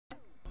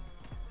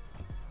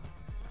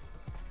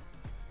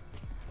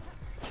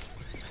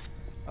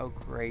Oh,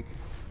 great.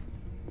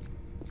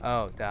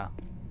 Oh, duh.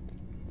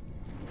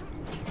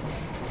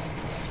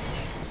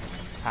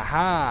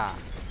 Haha!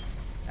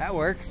 That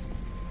works.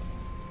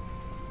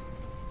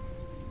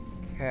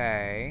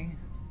 Okay.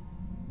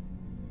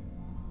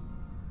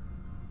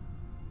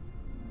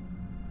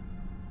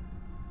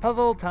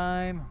 Puzzle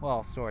time!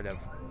 Well, sort of.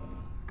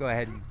 Let's go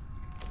ahead and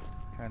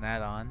turn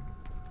that on.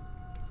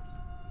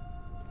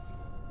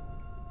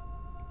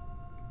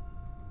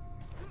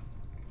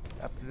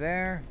 Up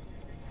there.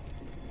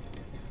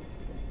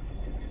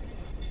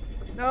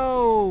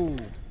 No!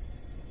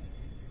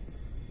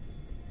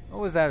 What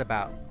was that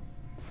about?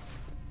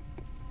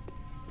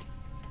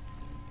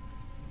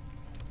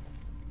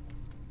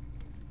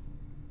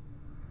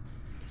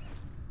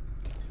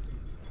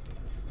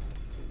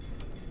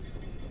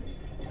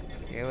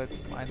 Okay,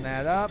 let's line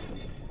that up.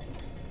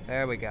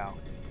 There we go.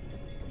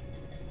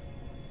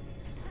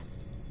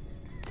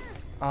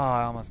 Oh,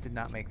 I almost did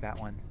not make that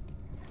one.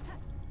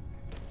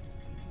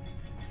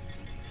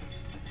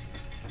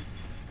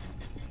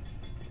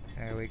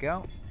 There we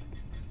go.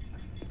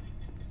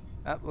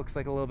 Oh, looks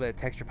like a little bit of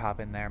texture pop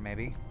in there,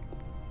 maybe.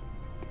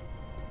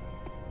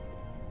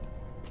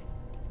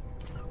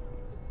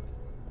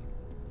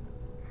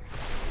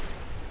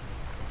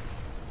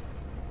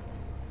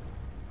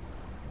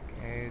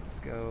 Okay,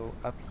 let's go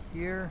up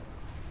here.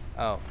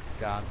 Oh,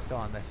 duh, I'm still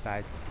on this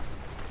side.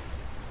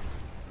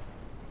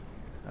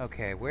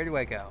 Okay, where do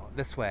I go?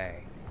 This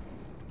way.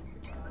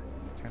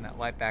 Let's turn that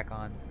light back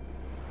on.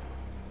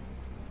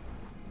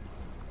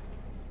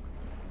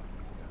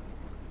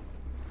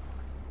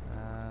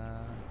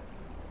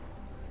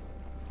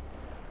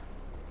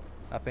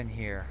 Up in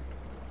here.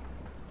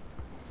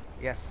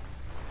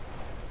 Yes.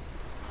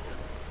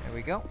 There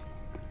we go.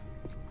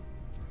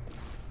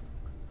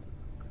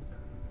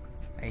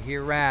 I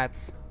hear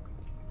rats.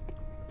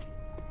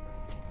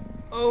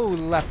 Oh,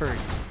 leopard.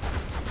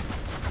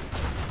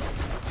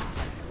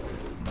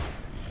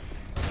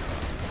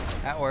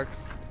 That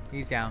works.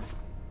 He's down.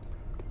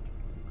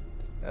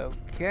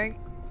 Okay.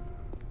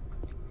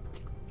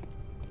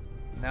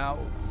 Now.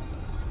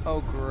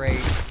 Oh, great.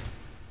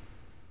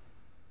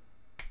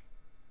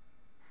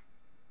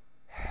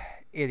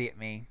 Idiot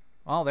me.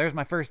 Well, there's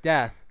my first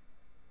death.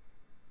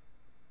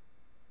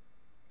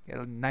 Get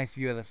a nice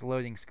view of this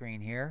loading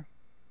screen here.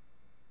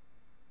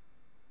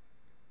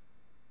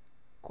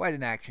 Quite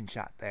an action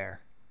shot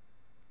there.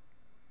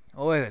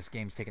 Oh, this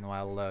game's taking a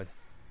while to load.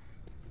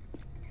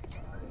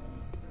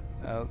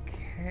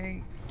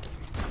 Okay.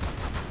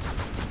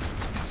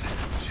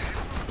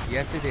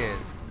 Yes, it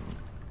is.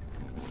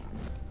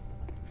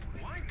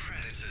 Why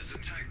predators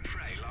attack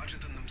prey larger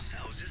than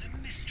themselves is a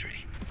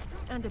mystery.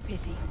 And a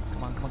pity.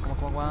 Come on, come on, come on,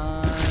 come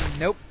on.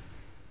 Nope.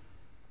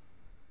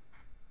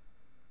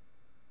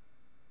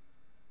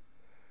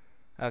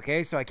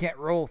 Okay, so I can't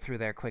roll through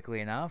there quickly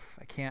enough.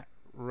 I can't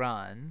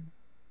run.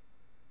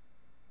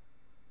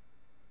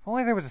 If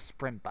only there was a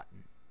sprint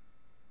button.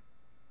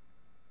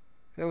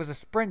 If there was a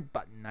sprint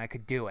button, I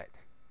could do it.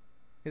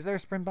 Is there a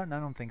sprint button? I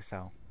don't think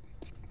so.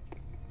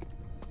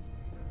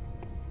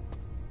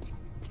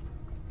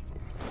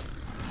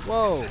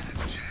 Whoa!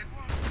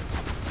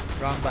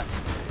 Wrong button.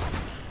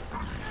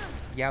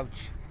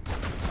 Youch.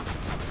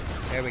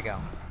 There we go.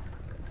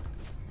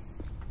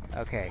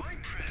 Okay. Why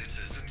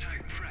predators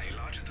attack prey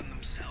larger than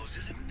themselves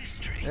is a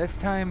mystery. This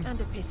time... And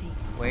a pity.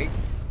 Wait.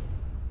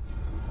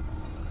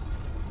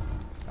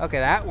 Okay,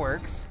 that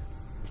works.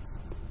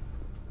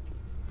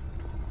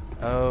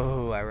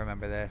 Oh, I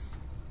remember this.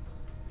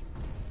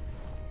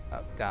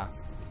 Oh, duh.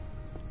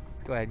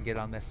 Let's go ahead and get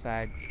on this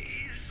side.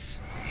 Is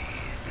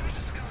there a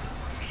skull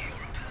monkey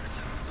or a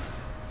person?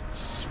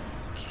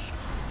 Spooky.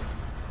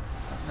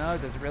 No,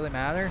 does it really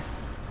matter?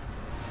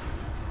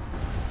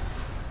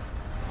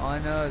 All I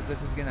know is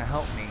this is gonna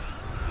help me.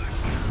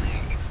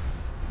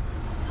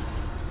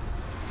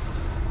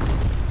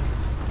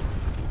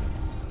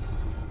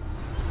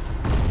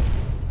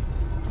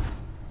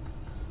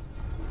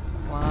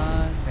 Come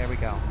on, there we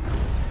go.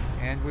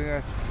 And we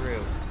are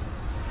through.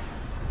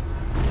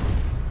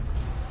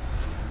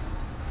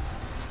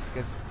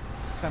 Because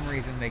for some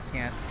reason they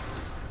can't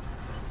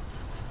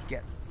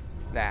get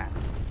that.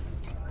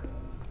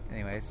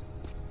 Anyways.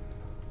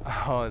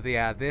 Oh,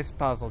 yeah, this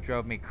puzzle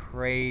drove me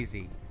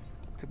crazy.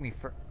 Took me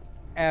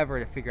forever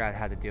to figure out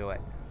how to do it.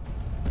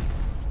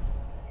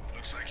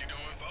 Looks like you're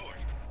going forward.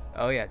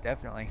 Oh, yeah,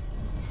 definitely.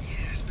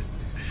 Yes, but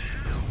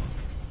how?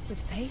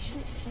 With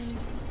patience and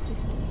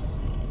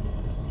persistence.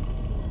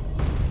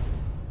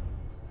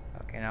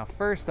 Okay, now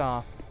first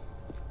off,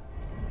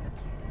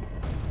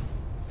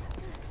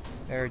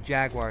 there are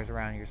jaguars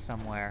around here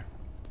somewhere.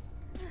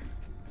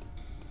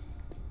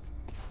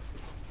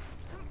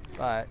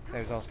 But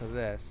there's also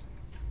this.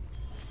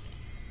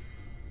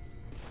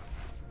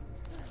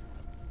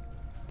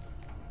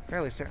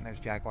 Fairly certain there's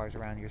jaguars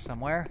around here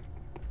somewhere.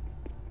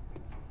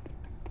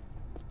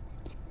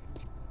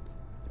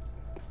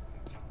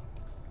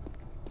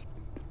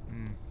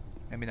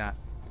 Maybe not.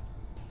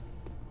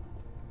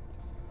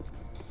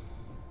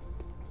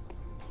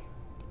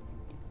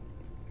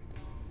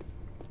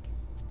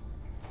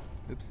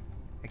 Oops.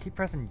 I keep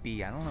pressing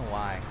B. I don't know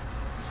why.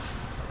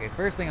 Okay,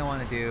 first thing I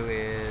want to do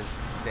is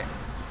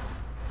this.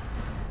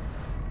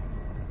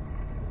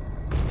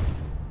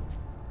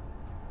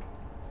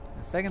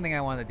 The second thing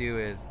I want to do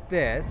is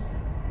this.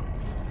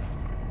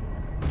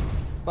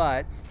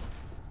 But...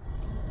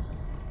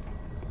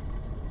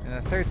 and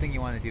the third thing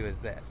you want to do is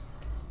this.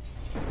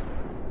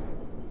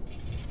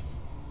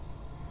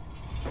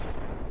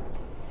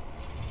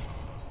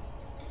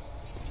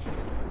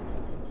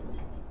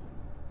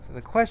 So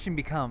the question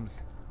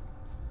becomes,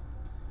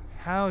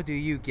 how do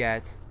you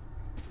get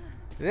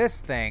this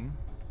thing?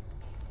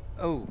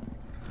 Oh,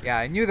 yeah,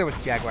 I knew there was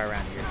a jaguar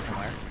around here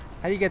somewhere.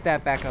 How do you get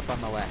that back up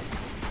on the ledge?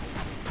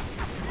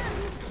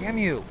 Damn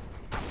you!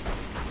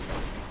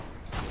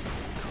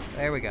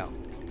 There we go.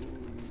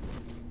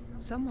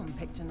 Someone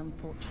picked an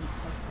unfortunate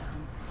place to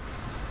hunt.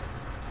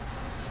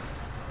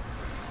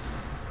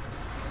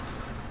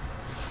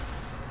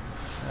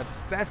 The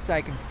best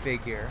I can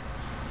figure.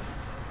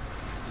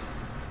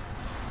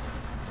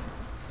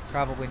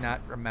 Probably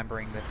not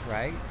remembering this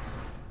right.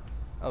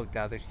 Oh,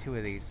 duh, there's two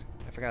of these.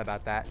 I forgot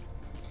about that.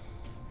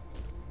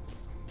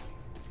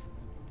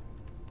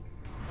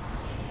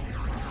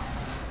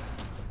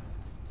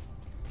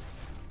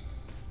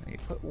 You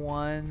put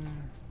one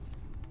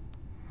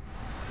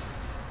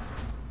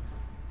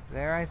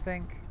there, I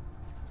think.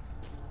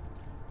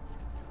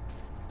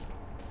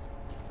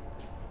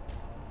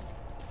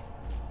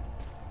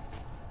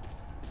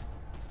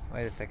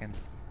 Wait a second.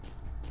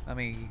 Let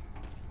me...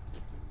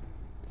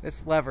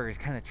 this lever is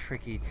kind of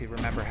tricky to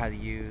remember how to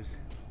use.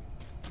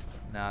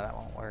 No, that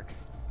won't work.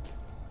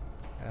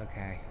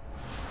 Okay.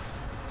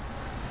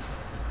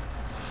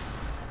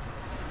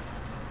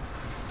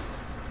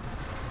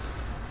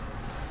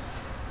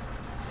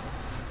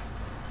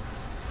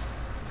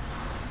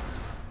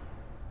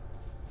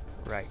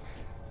 Right.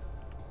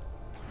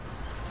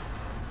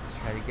 Let's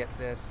try to get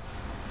this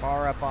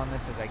far up on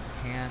this as I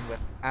can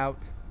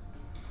without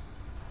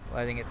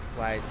letting it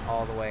slide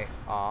all the way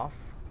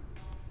off.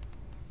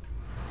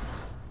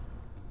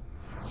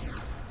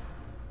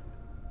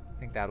 I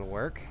think that'll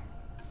work.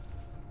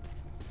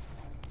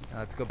 Now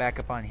let's go back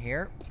up on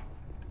here.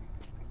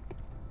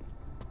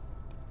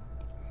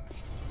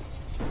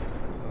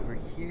 Over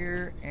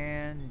here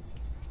and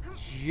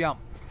jump.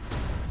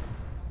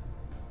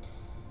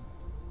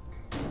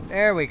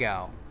 There we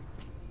go.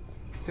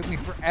 Took me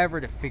forever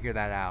to figure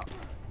that out.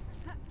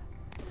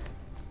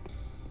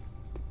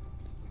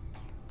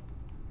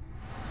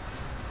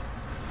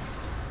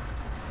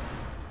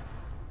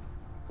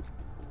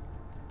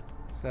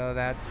 So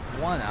that's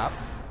one up.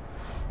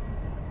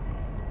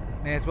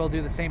 May as well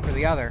do the same for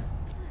the other.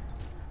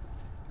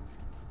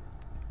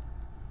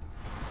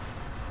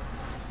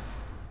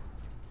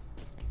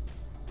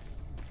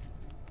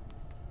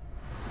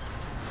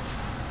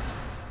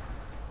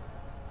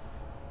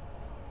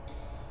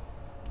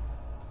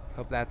 Let's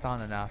hope that's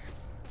on enough.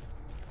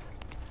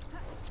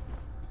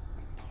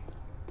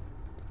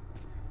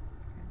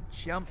 And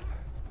jump.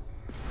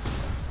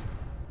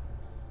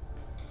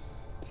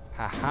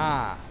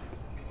 Haha.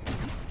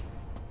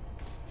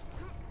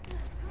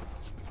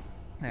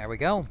 There we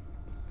go.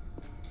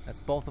 That's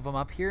both of them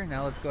up here.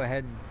 Now let's go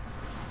ahead and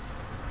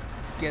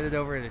get it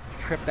over to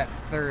trip that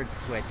third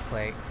switch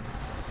plate.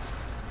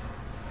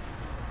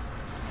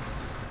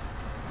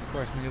 Of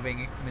course,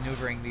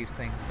 maneuvering these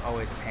things is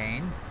always a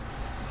pain.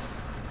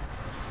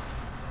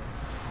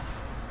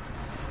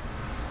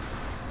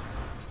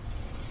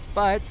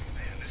 But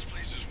Man, this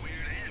place is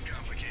weird and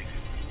complicated.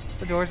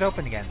 the door's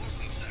open again.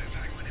 Wasn't so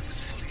back when it was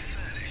fully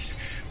furnished.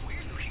 We're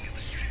looking at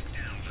the stripped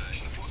down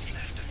version of what's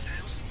left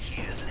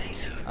 1,000 years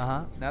later.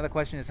 Uh-huh. Now the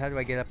question is, how do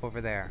I get up over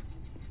there?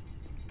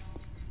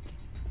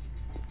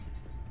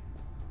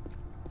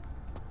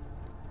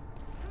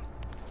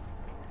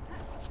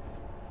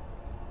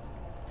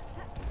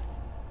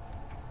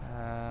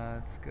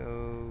 Let's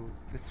go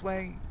this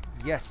way.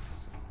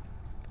 Yes.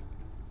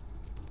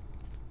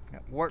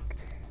 That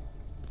worked.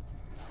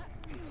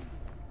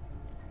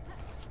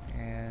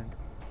 And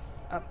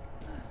up.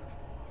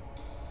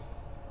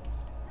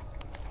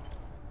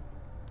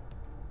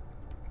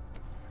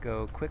 Let's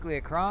go quickly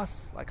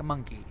across like a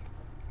monkey.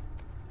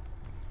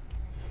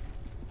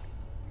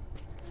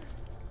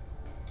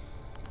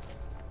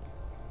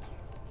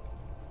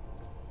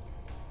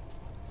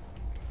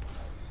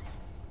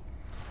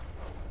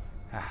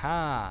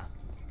 Aha!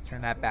 Let's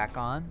turn that back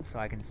on so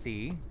I can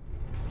see.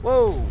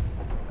 Whoa!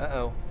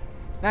 Uh-oh.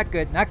 Not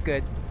good, not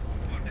good.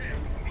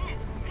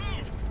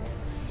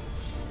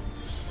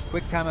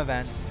 Quick time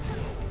events.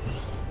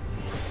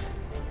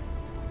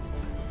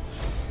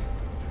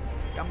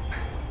 Jump.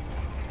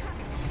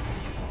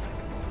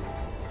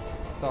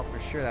 Thought for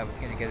sure that was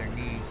gonna get her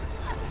knee.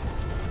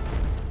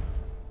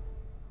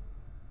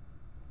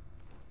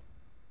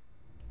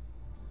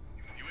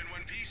 You in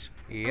one piece?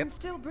 Yep. I'm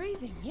still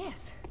breathing,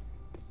 yes.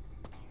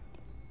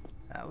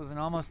 That was an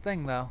almost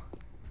thing, though.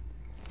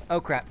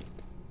 Oh, crap.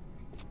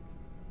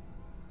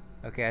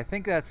 Okay, I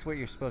think that's what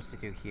you're supposed to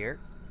do here.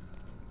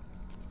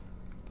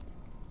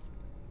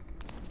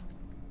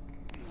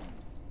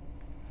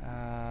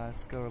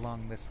 Let's go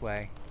along this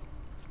way.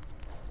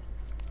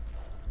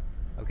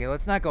 Okay,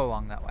 let's not go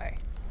along that way.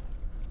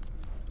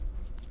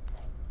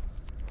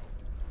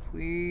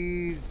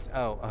 Please.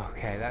 Oh,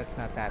 okay, that's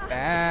not that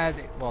bad.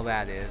 Well,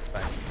 that is,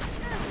 but...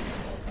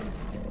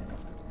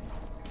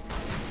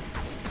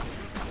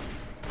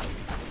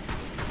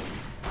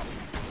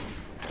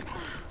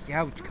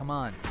 Ouch, come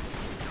on.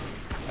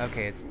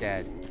 Okay, it's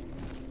dead.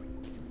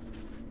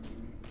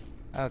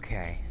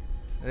 Okay,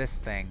 this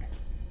thing.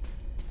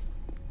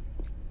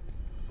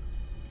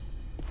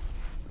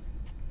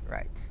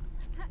 Right.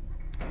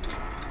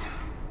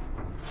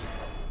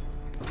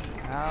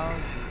 How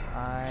do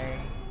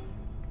I...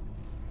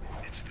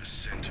 It's the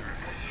center of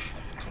the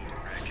evil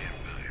Korek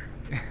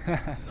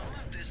Empire.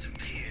 None of this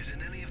appears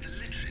in any of the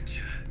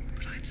literature,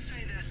 but I'd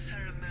say they're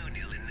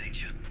ceremonial in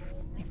nature.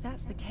 If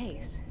that's the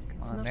case,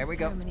 it's on, not there a we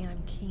go. ceremony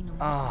I'm keen on.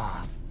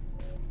 Ah.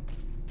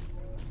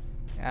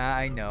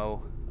 I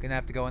know. Gonna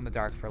have to go in the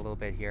dark for a little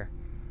bit here.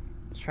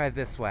 Let's try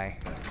this way.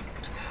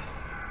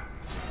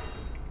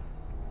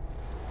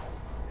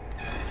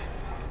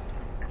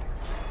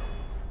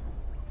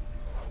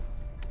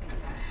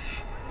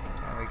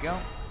 There we go.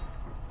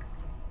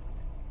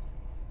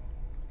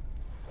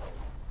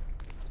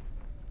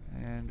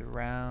 And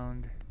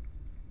around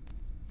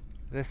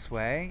this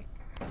way.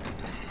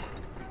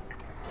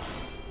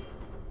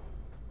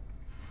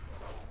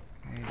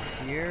 And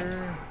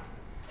here.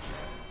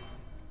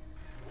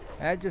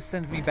 That just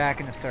sends me back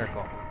in a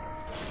circle.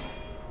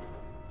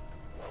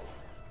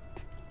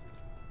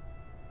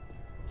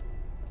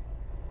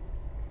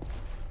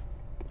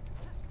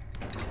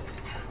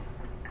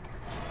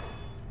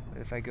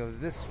 But if I go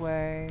this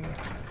way...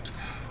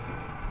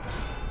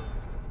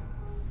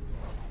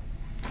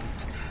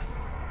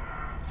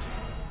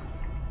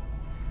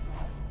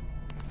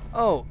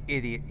 Oh,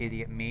 idiot,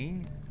 idiot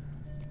me.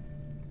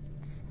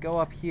 Just go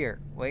up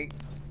here. Wait.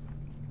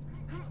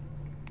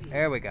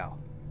 There we go.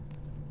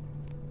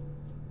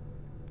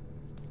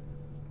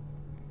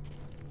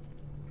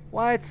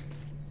 What?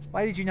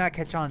 Why did you not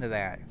catch on to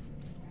that?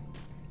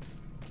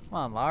 Come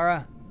on,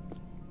 Lara.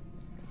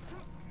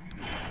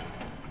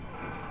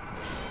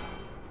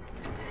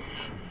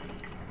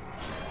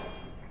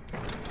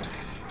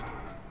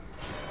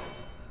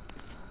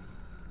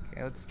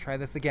 Okay, let's try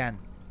this again.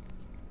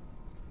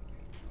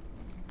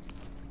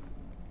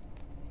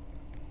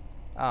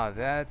 Oh,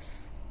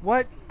 that's...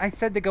 What? I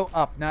said to go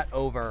up, not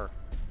over.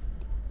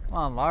 Come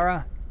on,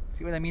 Lara.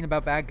 See what I mean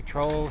about bad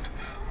controls?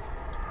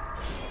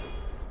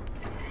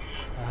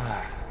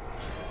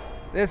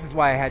 This is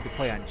why I had to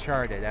play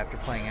Uncharted after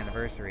playing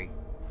Anniversary.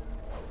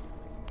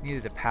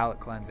 Needed a palate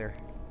cleanser.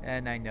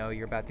 And I know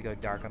you're about to go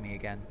dark on me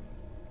again.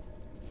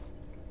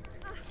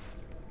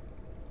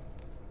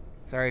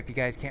 Sorry if you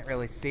guys can't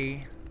really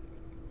see.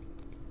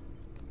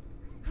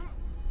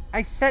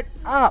 I said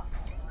up!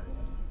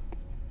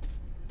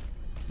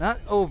 Not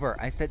over,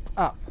 I said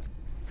up.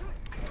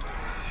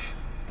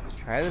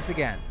 Let's try this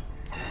again.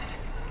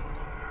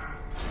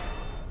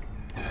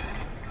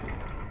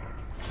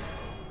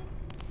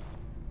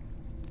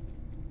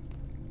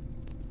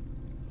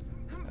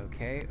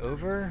 Okay,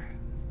 over.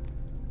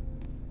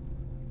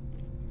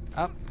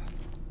 Up.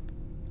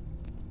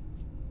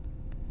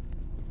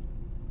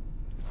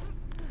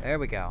 There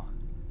we go.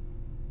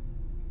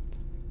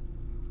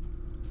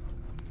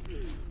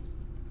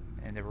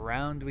 And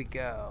around we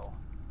go.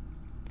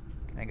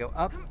 Can I go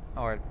up?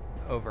 Or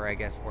over, I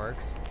guess,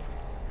 works.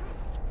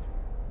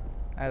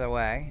 Either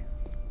way.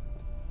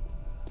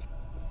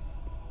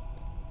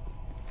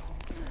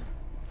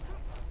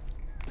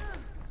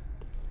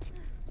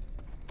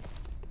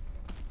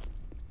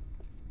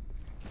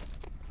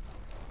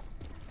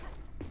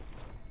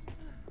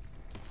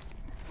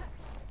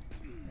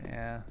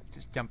 Yeah,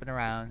 just jumping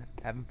around,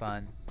 having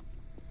fun.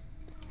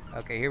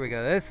 Okay, here we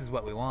go. This is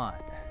what we want.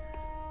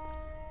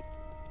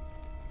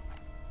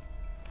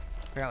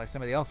 Apparently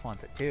somebody else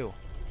wants it too.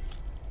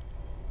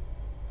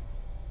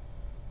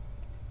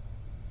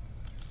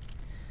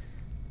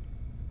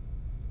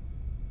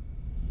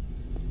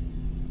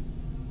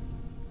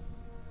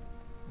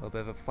 A little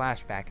bit of a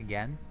flashback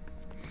again.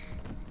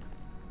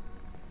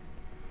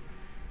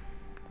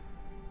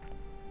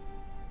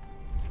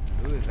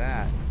 Who is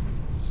that?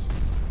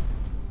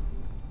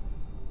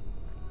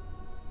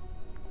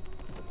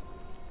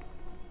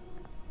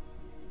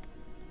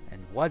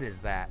 And what is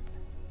that?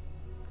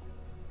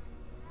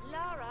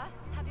 Lara,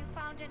 have you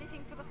found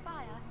anything for the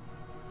fire?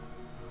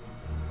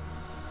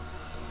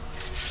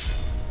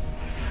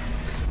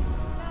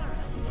 Lara,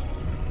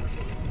 what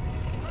are you...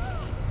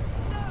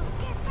 No,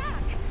 get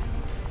back!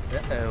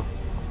 Uh-oh.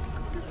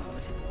 Good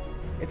Lord.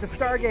 It's a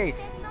Stargate!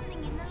 There's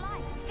something in the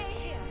light. Stay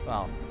here.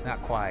 Well,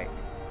 not quite.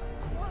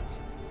 What?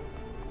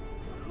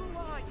 Who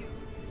are you?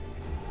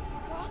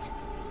 What?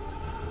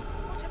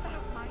 What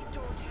about my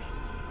daughter?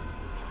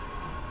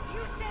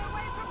 You stay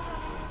away from her.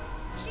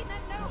 She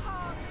meant no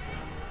harm.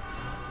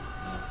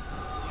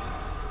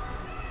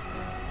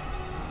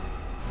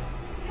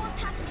 What's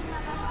happening,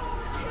 Mother?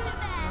 Who's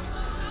there?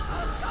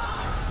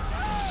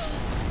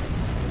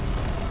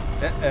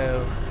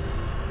 Uh-oh.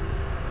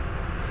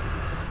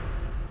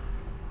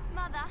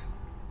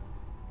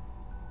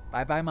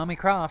 Bye-bye, Mummy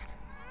Croft.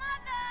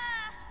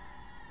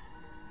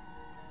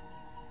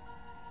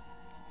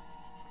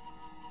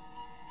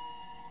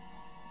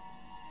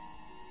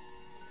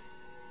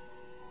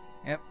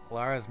 Yep,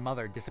 Lara's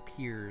mother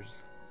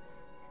disappears.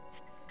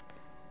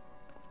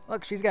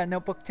 Look, she's got a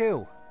notebook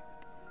too.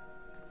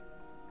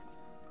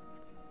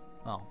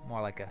 Well,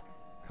 more like a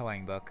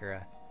coloring book or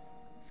a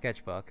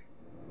sketchbook.